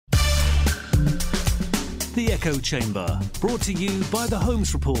The Echo Chamber, brought to you by The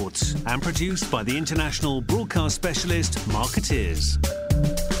Holmes Report and produced by the international broadcast specialist Marketeers.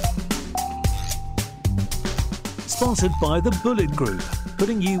 Sponsored by the Bullet Group,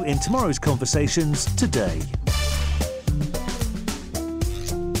 putting you in tomorrow's conversations today.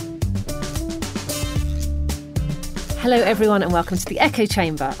 Hello everyone and welcome to the Echo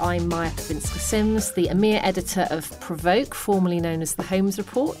Chamber. I'm Maya Pawinska-Sims, the EMEA editor of Provoke, formerly known as the Holmes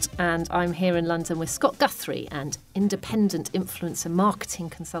Report, and I'm here in London with Scott Guthrie, an independent influencer marketing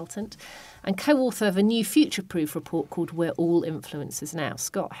consultant and co-author of a new future-proof report called We're All Influencers Now.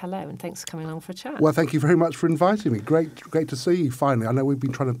 Scott, hello and thanks for coming along for a chat. Well, thank you very much for inviting me. Great to see you finally. I know we've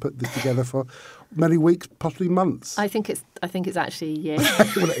been trying to put this together for many weeks, possibly months. I think it's actually a year.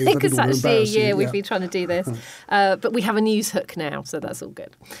 Well, I think it's actually a year we've been trying to do this. But we have a news hook now, so that's all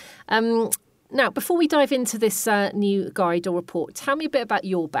good. Now, before we dive into this new guide or report, tell me a bit about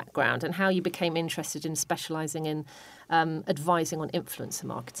your background and how you became interested in specialising in advising on influencer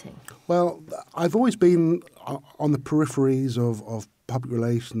marketing. Well, I've always been on the peripheries of public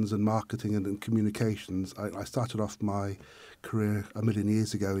relations and marketing and communications. I started off my career a million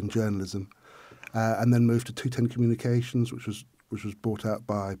years ago in journalism. And then moved to 210 Communications, which was bought out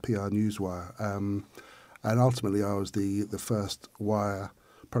by PR Newswire. And ultimately, I was the first wire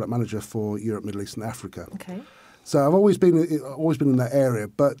product manager for Europe, Middle East, and Africa. Okay. So I've always been in that area,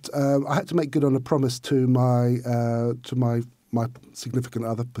 but I had to make good on a promise to my significant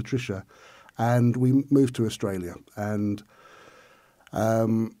other, Patricia, and we moved to Australia. And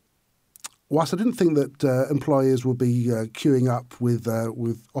whilst I didn't think that employers would be queuing up with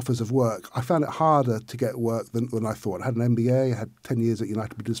offers of work, I found it harder to get work than I thought. I had an MBA, I had 10 years at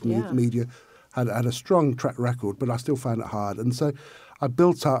United British Media, had a strong track record, but I still found it hard. And so I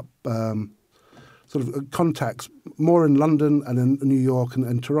built up sort of contacts more in London and in New York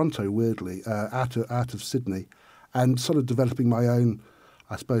and Toronto, weirdly, out of Sydney, and sort of developing my own,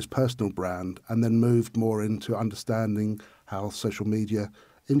 I suppose, personal brand, and then moved more into understanding how social media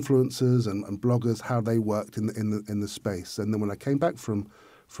influencers and bloggers, how they worked in the space. And then when I came back from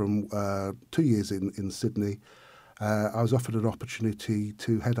 2 years in Sydney, I was offered an opportunity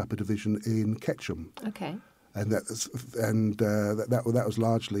to head up a division in Ketchum. Okay. And that was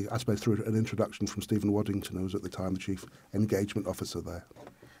largely, I suppose, through an introduction from Stephen Waddington, who was at the time the chief engagement officer there.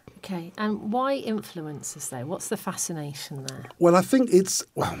 Okay, and why influencers though? What's the fascination there? Well, I think it's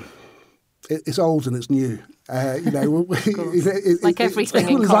old and it's new. Like everything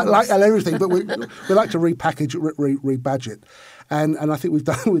in commerce. like everything, but we like to repackage it, rebadge it, and I think we've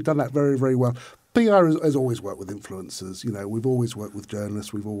done that very, very well. PR has always worked with influencers. We've always worked with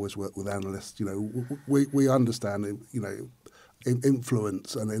journalists. We've always worked with analysts. We understand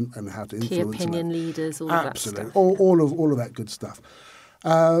influence and how to influence. Key opinion leaders, all of that stuff. stuff. All of that good stuff.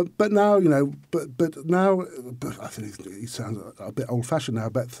 But now, but now, I think it sounds a bit old-fashioned now,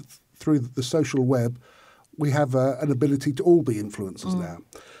 but through the social web, we have an ability to all be influencers now.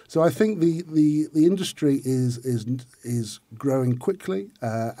 So I think the industry is growing quickly,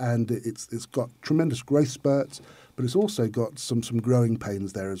 and it's got tremendous growth spurts, but it's also got some growing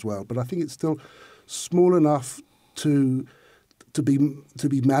pains there as well. But I think it's still small enough to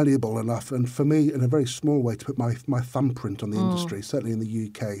be malleable enough, and for me, in a very small way, to put my thumbprint on the industry, certainly in the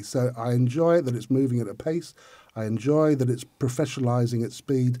UK. So I enjoy it that it's moving at a pace. I enjoy that it's professionalising at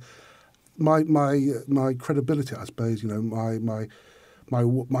speed. My credibility, I suppose, my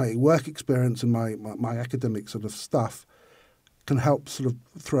work experience and my academic sort of stuff can help sort of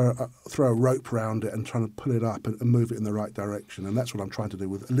throw a rope around it and trying to pull it up and move it in the right direction. And that's what I'm trying to do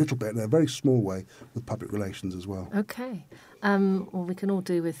with a little bit, in a very small way, with public relations as well. Okay. Well, we can all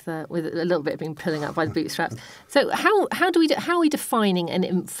do with a little bit of being pulling up by the bootstraps. So how are we defining an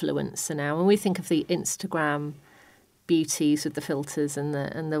influencer now? When we think of the Instagram beauties with the filters and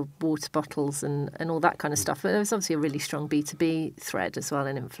the water bottles and all that kind of stuff. But there's obviously a really strong B2B thread as well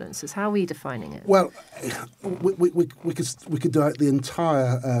in influencers. How are we defining it? Well, we could do the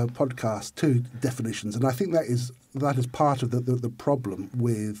entire podcast to definitions, and I think that is part of the problem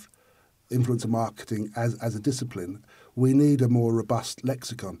with influencer marketing as a discipline. We need a more robust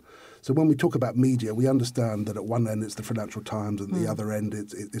lexicon. So when we talk about media, we understand that at one end it's the Financial Times and the other end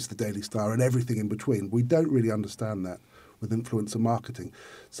it's the Daily Star and everything in between. We don't really understand that with influencer marketing.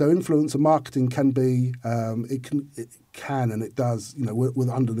 So influencer marketing can be, it can and it does, with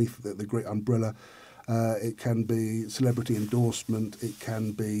underneath the great umbrella. It can be celebrity endorsement. It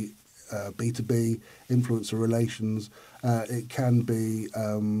can be B2B influencer relations. It can be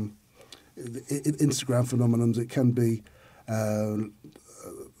Instagram phenomenons. It can be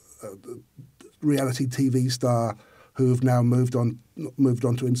reality TV star who have now moved on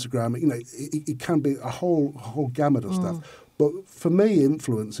to Instagram. You know, it can be a whole gamut of stuff. But for me,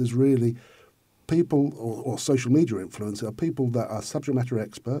 influence is really people, or social media influencers are people that are subject matter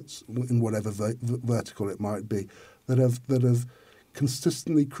experts in whatever vertical it might be, that have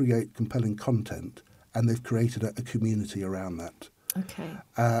consistently create compelling content, and they've created a community around that. Okay.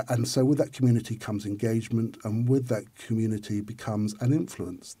 And so with that community comes engagement, and with that community becomes an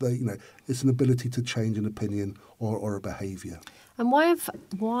influence. It's an ability to change an opinion or a behaviour. And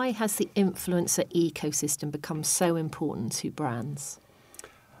why has the influencer ecosystem become so important to brands?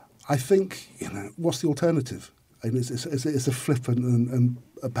 I think, what's the alternative? And it's a flippant and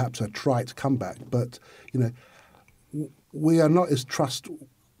perhaps a trite comeback, but, we are not as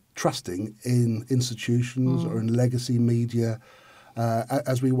trusting in institutions or in legacy media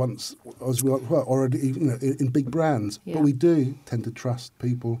as we once were, or in big brands. Yeah. But we do tend to trust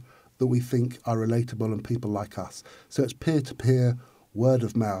people that we think are relatable and people like us. So it's peer-to-peer, word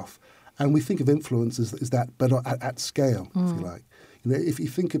of mouth. And we think of influencers as that, but at scale, if you like. If you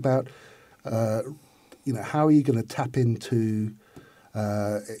think about, how are you going to tap into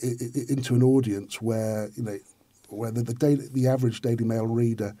an audience where the average Daily Mail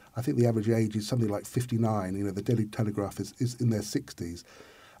reader, I think the average age is something like 59. The Daily Telegraph is in their 60s,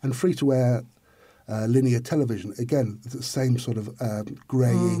 and free-to-air linear television, again, the same sort of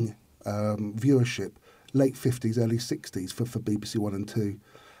greying viewership, late 50s, early 60s for BBC One and Two.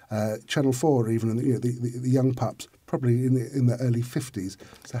 Channel 4, even the young pups, probably in the early 50s.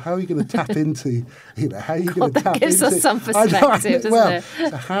 So how are you going to tap into, how are you going to tap into... That gives us some perspective, doesn't it?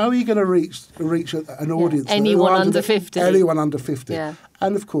 So how are you going to reach an audience? Anyone under 50. Anyone under 50. Yeah.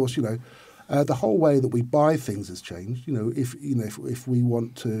 And of course, the whole way that we buy things has changed. If we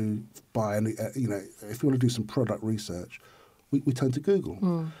want to buy if we want to do some product research, we turn to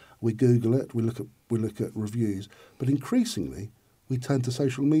Google. We Google it, we look at reviews, but increasingly we turn to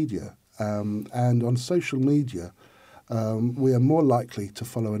social media. And on social media, we are more likely to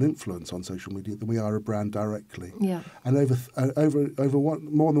follow an influence on social media than we are a brand directly. Yeah. And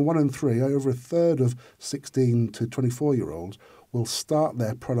more than 1 in 3, over a third of 16 to 24-year-olds will start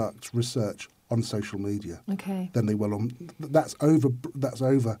their product research on social media. Okay. Than they will on. That's over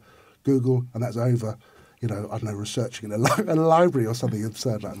Google, and that's over, I don't know, researching in a library or something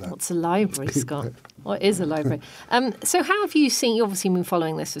absurd like that. What's a library, Scott? What is a library? So how have you seen? You've obviously been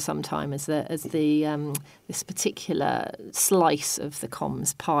following this for some time as this particular slice of the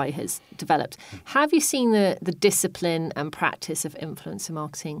comms pie has developed. Have you seen the discipline and practice of influencer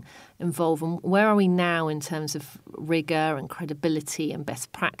marketing evolve, and where are we now in terms of rigour and credibility and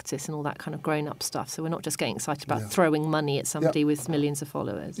best practice and all that kind of grown-up stuff? So we're not just getting excited about throwing money at somebody with millions of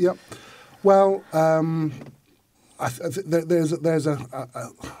followers. Yep. Well, there's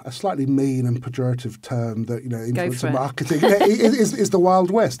a slightly mean and pejorative term that influencer marketing is the Wild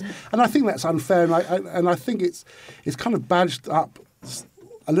West, and I think that's unfair, and I think it's kind of badged up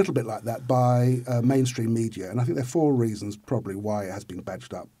a little bit like that by mainstream media, and I think there are 4 reasons probably why it has been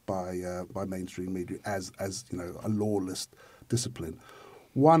badged up by mainstream media as a lawless discipline.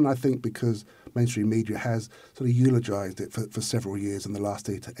 One, I think, because mainstream media has sort of eulogised it for several years. In the last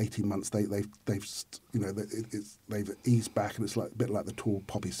 18 months, they've eased back, and it's a bit like the tall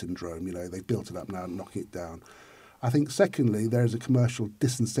poppy syndrome. They've built it up now and knocking it down. I think, secondly, there is a commercial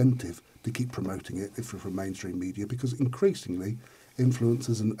disincentive to keep promoting it from mainstream media, because increasingly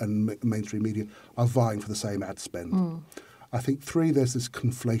influencers and mainstream media are vying for the same ad spend. I think 3, there's this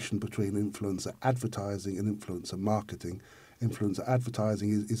conflation between influencer advertising and influencer marketing. Influencer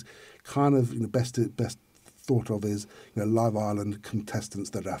advertising is kind of best thought of as Live Ireland contestants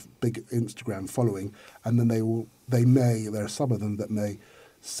that have big Instagram following, and then there are some of them that may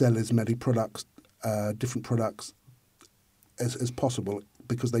sell as many products, different products as possible,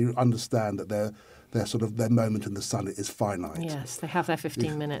 because they understand that their moment in the sun is finite. Yes, they have their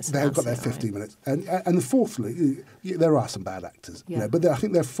 15 minutes. They've got their 15 minutes. And fourthly, there are some bad actors. But I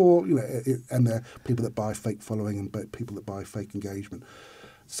think there are 4, and there are people that buy fake following and people that buy fake engagement.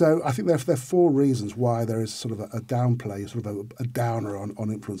 So I think there are 4 reasons why there is sort of a downplay, sort of a downer on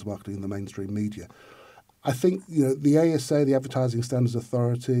influencer marketing in the mainstream media. I think the ASA, the Advertising Standards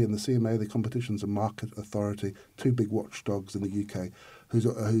Authority, and the CMA, the Competitions and Market Authority, 2 big watchdogs in the UK,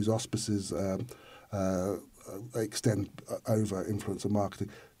 whose auspices extend over influencer marketing.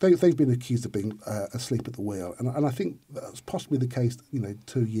 They've been accused of being asleep at the wheel, and I think that's possibly the case.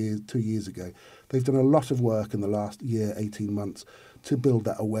 2 years ago, they've done a lot of work in the last year, 18 months, to build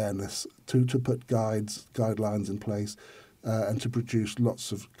that awareness, to put guidelines in place, and to produce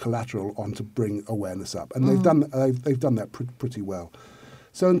lots of collateral on to bring awareness up, and they've done that pretty well.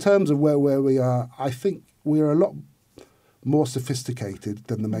 So in terms of where we are, I think we are a lot more sophisticated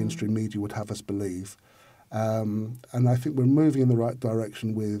than the mainstream media would have us believe. And I think we're moving in the right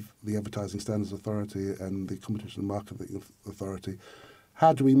direction with the Advertising Standards Authority and the Competition and Marketing Authority.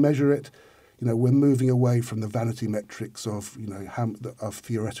 How do we measure it? We're moving away from the vanity metrics of, of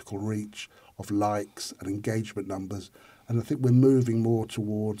theoretical reach, of likes and engagement numbers. And I think we're moving more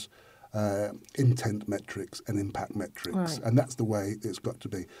towards intent metrics and impact metrics. Right. And that's the way it's got to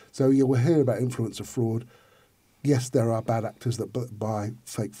be. So we'll hear about influencer fraud. Yes, there are bad actors that buy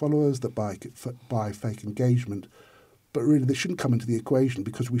fake followers, that buy fake engagement, but really they shouldn't come into the equation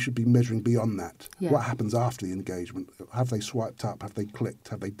because we should be measuring beyond that. Yeah. What happens after the engagement? Have they swiped up? Have they clicked?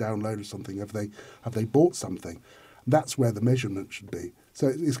 Have they downloaded something? Have they bought something? That's where the measurement should be.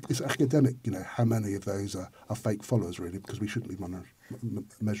 So it's academic, how many of those are fake followers really, because we shouldn't be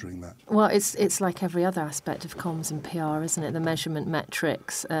measuring that. Well, it's like every other aspect of comms and PR, isn't it? The measurement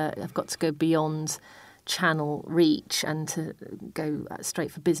metrics have got to go beyond channel reach and to go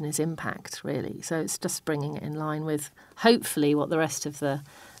straight for business impact, really. So it's just bringing it in line with hopefully what the rest of the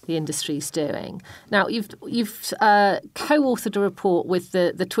industry's doing. Now, you've co-authored a report with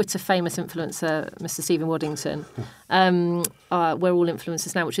the Twitter famous influencer, Mr. Stephen Waddington, We're All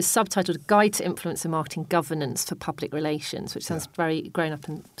Influencers Now, which is subtitled Guide to Influencer Marketing Governance for Public Relations, which sounds very grown up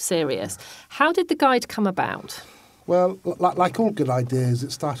and serious. How did the guide come about? Well, like all good ideas,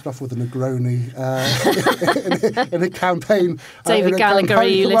 it started off with a Negroni in a campaign. David Gallagher, are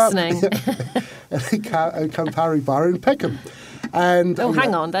you listening? A Campari bar in Peckham. And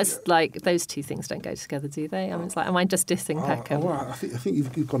hang on, that's like those two things don't go together, do they? I mean, it's like, am I just dissing Peckham? Well, I think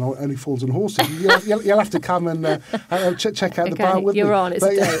you've gone on Only Fools and Horses. You'll have to come and check out the bar with me. You're on. It's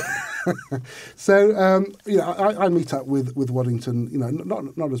a date. So I meet up with Waddington.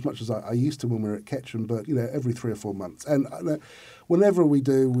 Not as much as I used to when we were at Ketchum, but every 3 or 4 months. And whenever we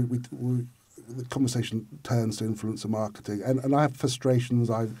do, we the conversation turns to influencer marketing. And I have frustrations.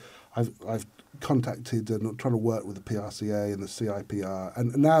 I've contacted and trying to work with the PRCA and the CIPR,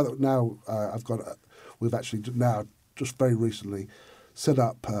 and now we've actually now just very recently set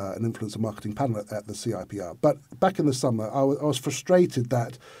up an influencer marketing panel at the CIPR. But back in the summer, I was frustrated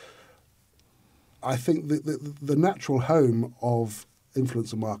that I think the natural home of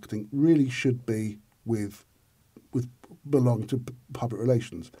influencer marketing really should be belong to public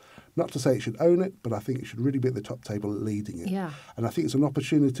relations. Not to say it should own it, but I think it should really be at the top table leading it. Yeah. And I think it's an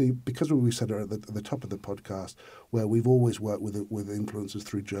opportunity, because we said at the top of the podcast, where we've always worked with influencers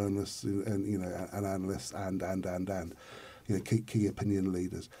through journalists and analysts and key opinion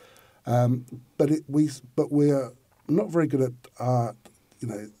leaders. But we're not very good at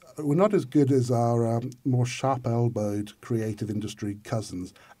we're not as good as our more sharp-elbowed creative industry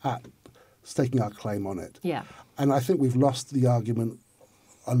cousins at staking our claim on it. Yeah. And I think we've lost the argument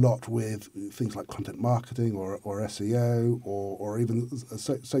a lot with things like content marketing or SEO or even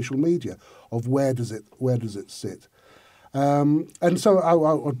social media of where does it sit. And so I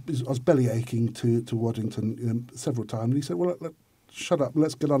was belly aching to Waddington several times, and he said, "Well, shut up,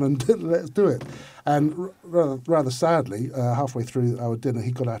 let's get on and let's do it." And rather sadly, halfway through our dinner,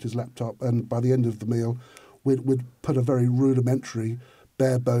 he got out his laptop, and by the end of the meal, we'd put a very rudimentary,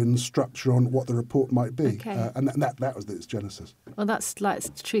 bare bones structure on what the report might be. Okay. And that was its genesis. Well, that's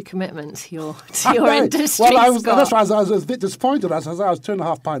true commitment to your industry. Well, that's why I was a bit disappointed. I was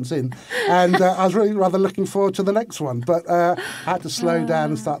 2.5 pints in, and I was really rather looking forward to the next one. But I had to slow down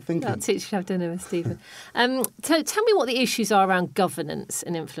and start thinking. That'll teach you to have dinner with Stephen. Tell me what the issues are around governance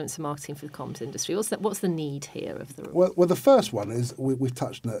and influencer marketing for the comms industry. What's the need here of the report? Well, the first one is we've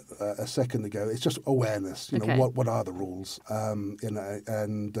touched on it a second ago. It's just awareness. What are the rules?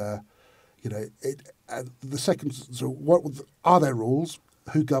 The second, so what are there rules?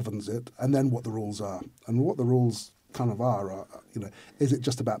 Who governs it? And then what the rules are, and what the rules kind of are is it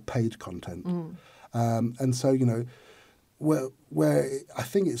just about paid content? And so where I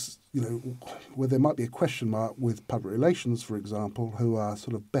think it's where there might be a question mark with public relations, for example, who are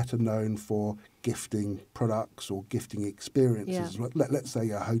sort of better known for gifting products or gifting experiences. Yeah. Let's say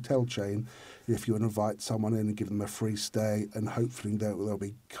a hotel chain, if you invite someone in and give them a free stay, and hopefully there'll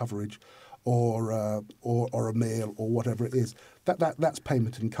be coverage, or a meal or whatever it is, that's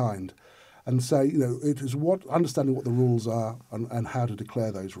payment in kind. And so it is understanding what the rules are and how to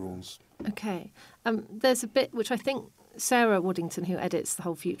declare those rules. Okay, there's a bit which I think Sarah Waddington, who edits the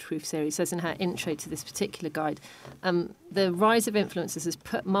whole Future Proof series, says in her intro to this particular guide, the rise of influencers has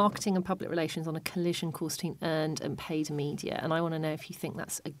put marketing and public relations on a collision course between earned and paid media. And I want to know if you think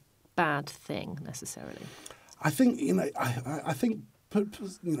that's a bad thing necessarily. I think I think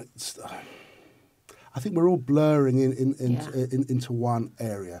we're all blurring into one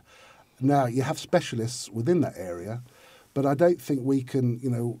area. Now you have specialists within that area, But I don't think we can,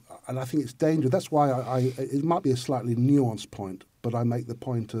 and I think it's dangerous. That's why it might be a slightly nuanced point, but I make the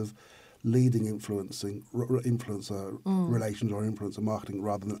point of leading influencer relations or influencer marketing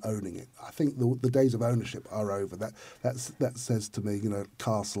rather than owning it. I think the days of ownership are over. That says to me,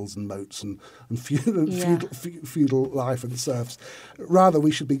 castles and moats and feudal life and serfs. Rather,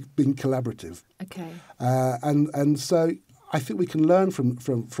 we should be being collaborative. Okay. And so I think we can learn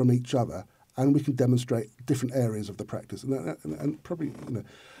from each other, and we can demonstrate different areas of the practice. And probably,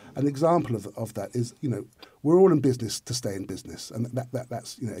 an example of that is, we're all in business to stay in business, and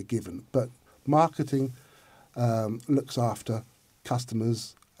that's a given. But marketing looks after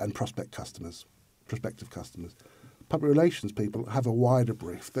customers and prospective customers. Public relations people have a wider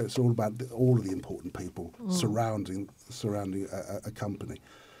brief. That's all about all of the important people surrounding a company.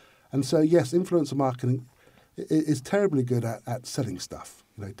 And so, yes, influencer marketing is terribly good at selling stuff.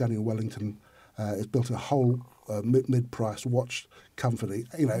 Daniel Wellington has built a whole mid-price watch company,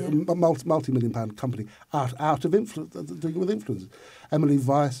 multi-million-pound company out of influence, dealing with influencers. Emily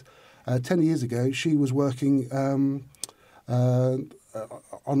Weiss, 10 years ago, she was working at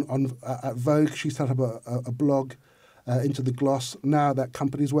Vogue. She set up a blog into the Gloss. Now that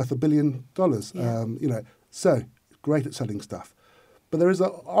company's worth $1 billion. So great at selling stuff. But there is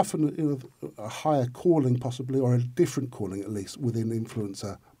often a higher calling possibly, or a different calling at least, within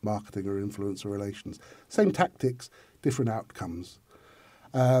influencer marketing or influencer relations. Same tactics, different outcomes.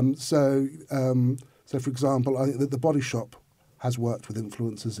 So for example, I think that the Body Shop has worked with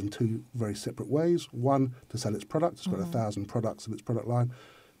influencers in two very separate ways. One, to sell its products. It's got 1,000 products in its product line.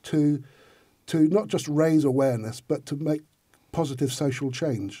 Two, to not just raise awareness, but to make positive social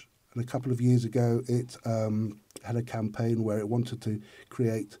change. And a couple of years ago, it had a campaign where it wanted to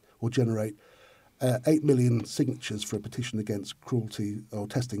create or generate 8 million signatures for a petition against cruelty or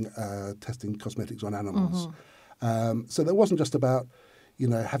testing cosmetics on animals. So that wasn't just about,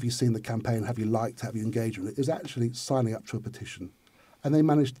 have you seen the campaign, have you liked, have you engaged with it? It was actually signing up to a petition. And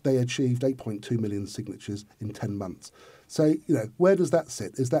they achieved 8.2 million signatures in 10 months. So, where does that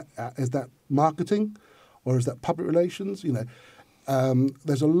sit? Is that marketing, or is that public relations?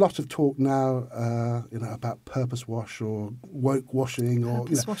 There's a lot of talk now, about purpose wash or woke washing.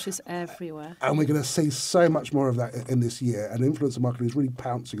 Purpose wash is everywhere. And we're going to see so much more of that in this year. And influencer marketing is really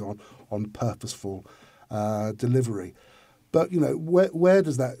pouncing on purposeful delivery. But where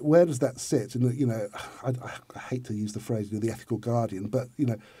does that sit? And I hate to use the phrase the ethical guardian, but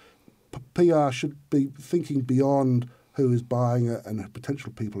PR should be thinking beyond who is buying it and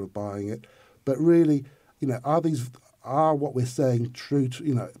potential people are buying it. But really, are what we're saying true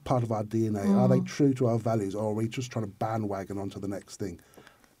to, part of our DNA? Are they true to our values, or are we just trying to bandwagon onto the next thing?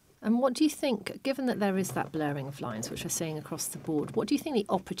 And what do you think, given that there is that blurring of lines, which we're seeing across the board, what do you think the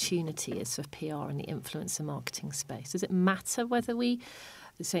opportunity is for PR in the influencer marketing space? Does it matter whether we,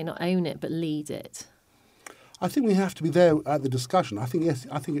 say, not own it, but lead it? I think we have to be there at the discussion. I think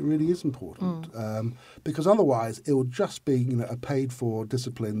it really is important, because otherwise it will just be a paid-for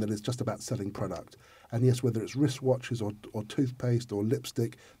discipline that is just about selling product. And yes, whether it's wristwatches or toothpaste or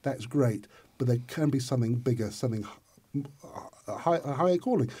lipstick, that's great. But there can be something bigger, something a higher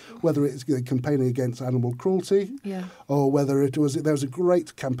calling. Whether it's campaigning against animal cruelty, or whether there was a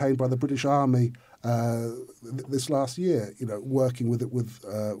great campaign by the British Army this last year, working with an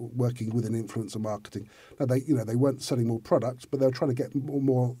influencer marketing. Now they weren't selling more products, but they were trying to get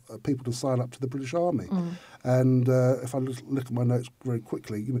more people to sign up to the British Army. And if I look at my notes very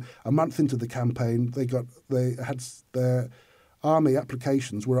quickly, a month into the campaign, they had their Army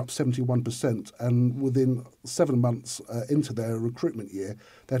applications were up 71%, and within 7 months into their recruitment year,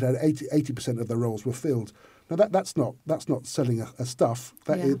 they'd had 80% of their roles were filled. Now that's not selling a stuff.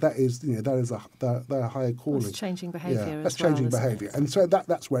 That is a higher calling. It's changing behaviour. Yeah, that's changing behaviour, and so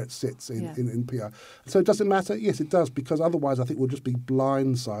that's where it sits in PR. So does it matter? Yes, it does, because otherwise I think we'll just be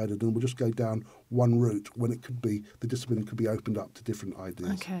blindsided and we'll just go down one route when it could be the discipline could be opened up to different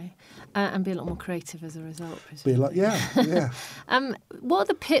ideas. Okay, and be a lot more creative as a result. What are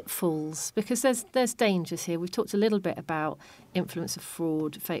the pitfalls? Because there's dangers here. We've talked a little bit about influencer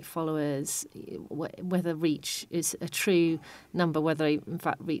fraud, fake followers, whether reach is a true number, whether in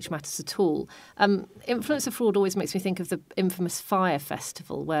fact reach matters at all. Influencer fraud always makes me think of the infamous Fire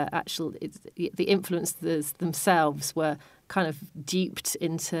Festival, where the influencers themselves were kind of duped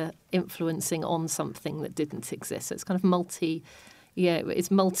into influencing on something that didn't exist. So it's kind of it's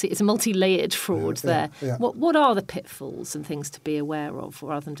a multi-layered fraud there. Yeah. What are the pitfalls and things to be aware of,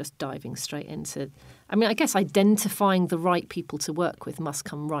 rather than just diving straight into? I mean, I guess identifying the right people to work with must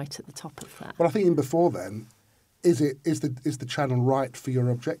come right at the top of that. Well, I think even before then, is the channel right for your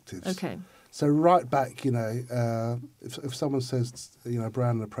objectives? Okay. So right back, if someone says, a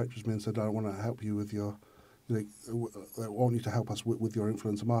brand approaches me and said, I want to help you with your, I want you to help us with your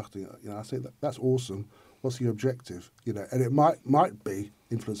influencer marketing. I say that's awesome. What's your objective? And it might be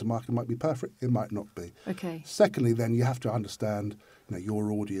influencer marketing might be perfect. It might not be. Okay. Secondly, then you have to understand,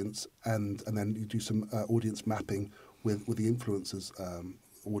 your audience, and then you do some audience mapping with the influencers'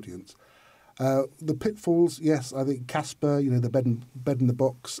 audience. The pitfalls, yes, I think Casper, the bed in the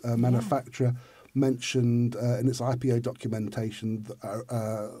box manufacturer, mentioned in its IPO documentation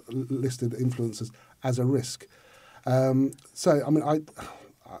listed influencers as a risk. So, I mean,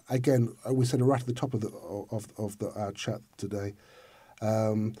 again, we said it right at the top of our chat today.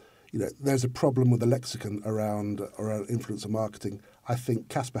 There's a problem with the lexicon around influencer marketing. I think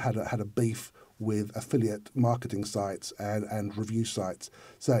Casper had a beef with affiliate marketing sites and review sites.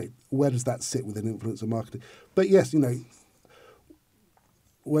 So where does that sit within influencer marketing? But yes,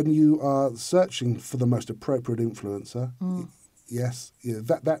 when you are searching for the most appropriate influencer, yes,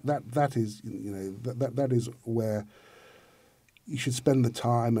 that is where you should spend the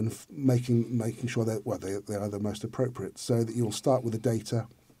time and making sure that they are the most appropriate. So that you'll start with the data,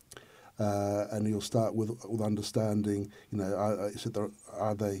 and you'll start with understanding.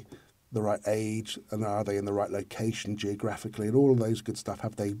 Are they the right age, and are they in the right location geographically, and all of those good stuff.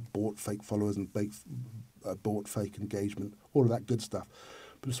 Have they bought fake followers and bought fake engagement? All of that good stuff.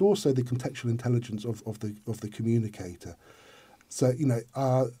 But it's also the contextual intelligence of the communicator. So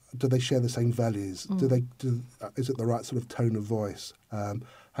do they share the same values? Is it the right sort of tone of voice?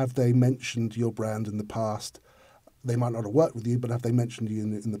 Have they mentioned your brand in the past? They might not have worked with you, but have they mentioned you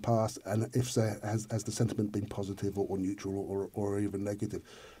in the past? And if so, has the sentiment been positive or neutral or even negative?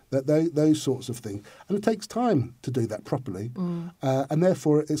 Those sorts of things. And it takes time to do that properly, and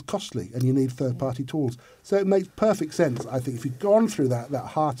therefore it's costly, and you need third-party tools. So it makes perfect sense, I think, if you've gone through that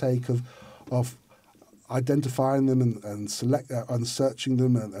heartache of identifying them and searching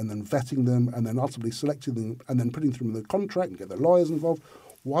them and then vetting them and then ultimately selecting them and then putting them in the contract and get the lawyers involved.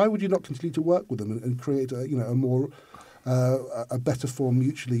 Why would you not continue to work with them and create a better form,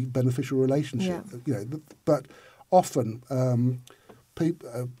 mutually beneficial relationship? Yeah. But often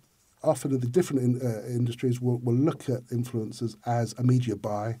often the different industries will look at influencers as a media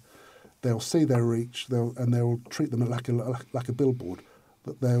buy. They'll see their reach, and they'll treat them like a billboard.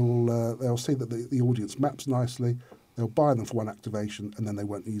 That they'll see that the audience maps nicely. They'll buy them for one activation, and then they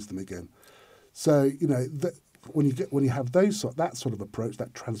won't use them again. So when you have that sort of approach,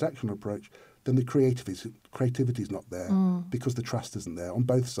 that transactional approach, then the creativity is not there because the trust isn't there on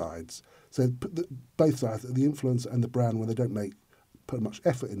both sides. So both sides, the influencer and the brand, when they don't put much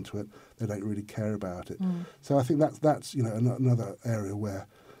effort into it, they don't really care about it. So I think that's another area where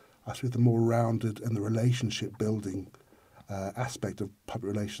I suppose the more rounded and the relationship building aspect of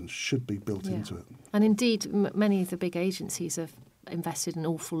public relations should be built into it. And indeed, many of the big agencies have invested an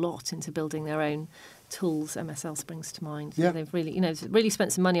awful lot into building their own tools. MSL springs to mind. Yeah. They've really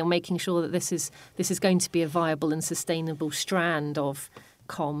spent some money on making sure that this is going to be a viable and sustainable strand of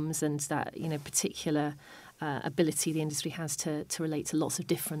comms, and that particular ability the industry has to relate to lots of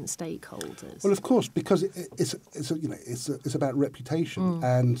different stakeholders. Well, of course, because it's about reputation,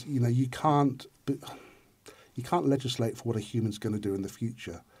 and you can't legislate for what a human's going to do in the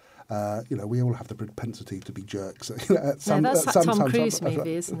future. We all have the propensity to be jerks. That's that Tom Cruise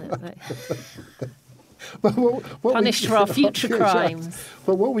movie, isn't it? Punished for our future crimes.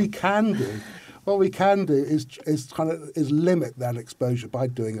 But what we can do is limit that exposure by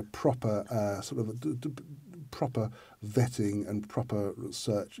doing a proper proper vetting and proper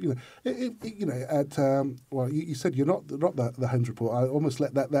research. You said you're not the Holmes Report. I almost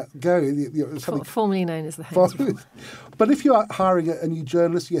let that go. Formerly known as the Holmes Report. But if you are hiring a new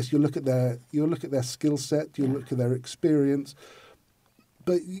journalist, yes, you look at their skill set, you look at their experience.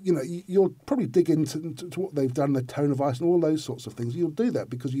 But you'll probably dig into what they've done, their tone of voice, and all those sorts of things. You'll do that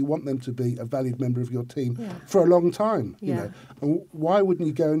because you want them to be a valued member of your team for a long time. And why wouldn't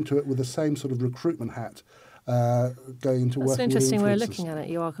you go into it with the same sort of recruitment hat? Going into working with influencers. That's an interesting way of looking at it.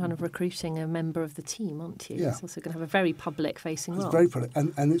 You are kind of recruiting a member of the team, aren't you? Yeah. It's also going to have a very public-facing role. It's very public,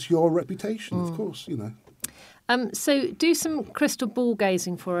 and it's your reputation, of course. So do some crystal ball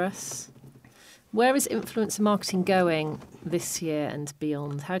gazing for us. Where is influencer marketing going this year and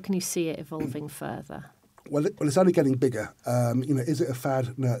beyond? How can you see it evolving further? Well, it's only getting bigger. Is it a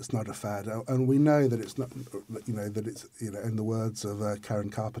fad? No, it's not a fad, and we know that it's not. That it's in the words of Karen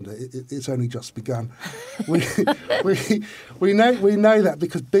Carpenter, it's only just begun. we know that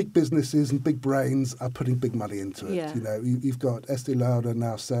because big businesses and big brains are putting big money into it. Yeah. You've got Estee Lauder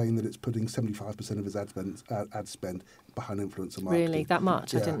now saying that it's putting 75% of its ad spend behind influencer marketing. Really, that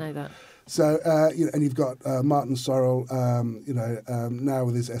much? Yeah. I didn't know that. So, and you've got Martin Sorrell, now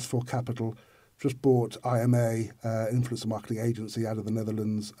with his S4 Capital, just bought IMA, influencer marketing agency out of the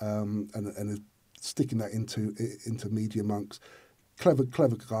Netherlands, and is sticking that into Media Monks. Clever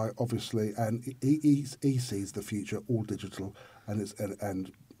guy, obviously, and he sees the future, all digital, and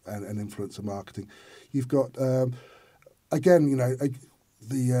influencer marketing. You've got the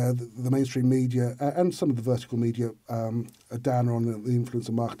mainstream media and some of the vertical media are down on the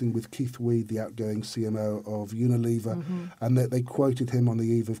influencer marketing with Keith Weed, the outgoing CMO of Unilever, and they quoted him on the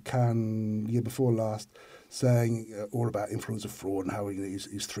eve of Cannes year before last, saying all about influencer fraud and how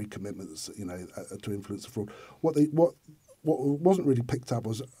he's 3 commitments, to influencer fraud. What wasn't really picked up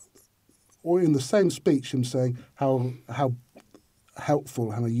was, or in the same speech, him saying how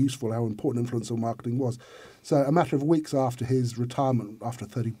helpful, how useful, how important influencer marketing was. So a matter of weeks after his retirement, after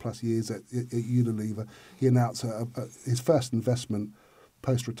 30-plus years at Unilever, he announced his first investment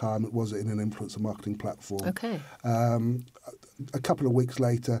post-retirement was in an influencer marketing platform. Okay. A couple of weeks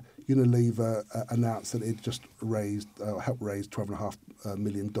later, Unilever announced that it just helped raise $12.5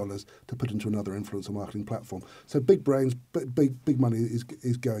 million to put into another influencer marketing platform. So big brains, big money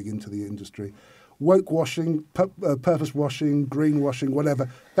is going into the industry. Woke washing, purpose washing, green washing, whatever,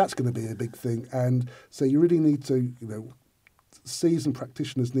 that's going to be a big thing. And so you really need to, seasoned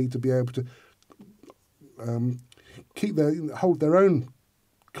practitioners need to be able to hold their own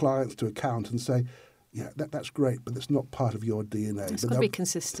clients to account and say, that's great, but it's not part of your DNA. It's got to be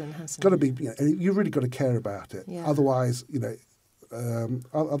consistent, hasn't it? It's got to be, you've really got to care about it. Yeah. Otherwise,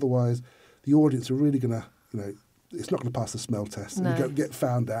 otherwise the audience are really going to, it's not going to pass the smell test, and you get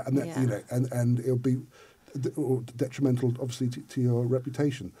found out, and and it'll be detrimental, obviously, to your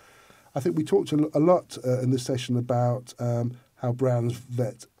reputation. I think we talked a lot in this session about how brands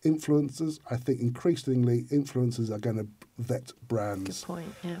vet influencers. I think increasingly influencers are going to vet brands. Good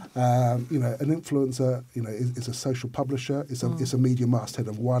point. Yeah. An influencer, is a social publisher. It's a media masthead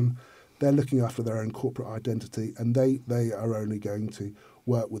of one. They're looking after their own corporate identity, and they are only going to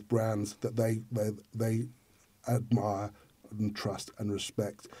work with brands that they admire and trust and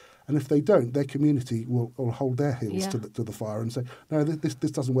respect. And if they don't, their community will hold their heels to the fire and say, no, this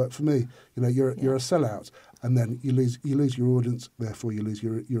doesn't work for me. You're a sellout, and then you lose your audience. Therefore, you lose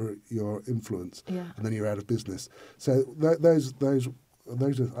your influence, and then you're out of business. So those are,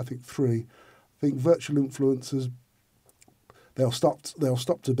 I think, 3. I think virtual influencers, they'll stop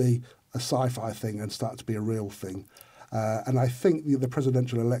to be a sci-fi thing and start to be a real thing. And I think the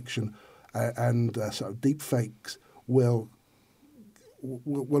presidential election and sort of deep fakes will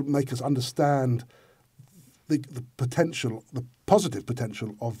make us understand the potential, the positive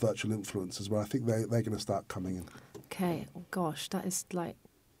potential of virtual influencers, where I think they're going to start coming in. Okay. Oh, gosh, that's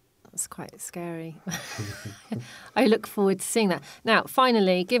quite scary. I look forward to seeing that. Now,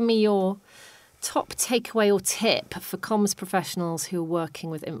 finally, give me your top takeaway or tip for comms professionals who are working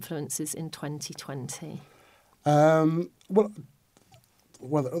with influencers in 2020.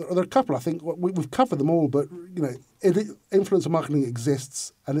 Well, there are a couple. I think we've covered them all, but influencer marketing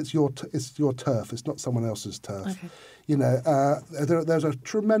exists, and it's your turf. It's not someone else's turf. Okay. There's a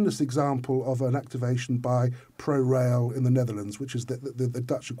tremendous example of an activation by ProRail in the Netherlands, which is the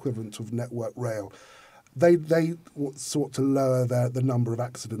Dutch equivalent of Network Rail. They sought to lower the number of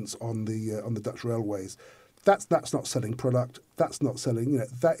accidents on the Dutch railways. That's not selling product. That's not selling.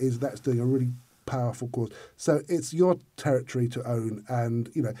 That's doing a really powerful cause. So it's your territory to own,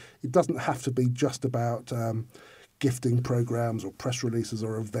 and it doesn't have to be just about gifting programs or press releases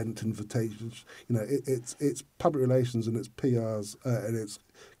or event invitations. It's public relations and it's PRs and it's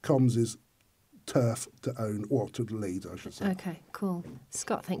comms' turf to own, or to lead, I should say. Okay, cool.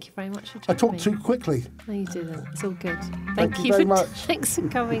 Scott, thank you very much for joining I talked me. too quickly. No, you didn't. It's all good. Thank you very much. Thanks for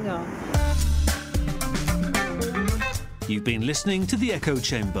coming on. You've been listening to The Echo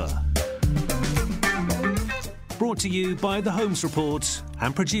Chamber. Brought to you by The Holmes Report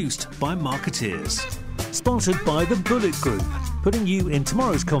and produced by Marketeers. Sponsored by the Bullet Group, putting you in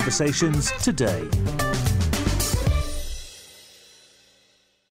tomorrow's conversations today.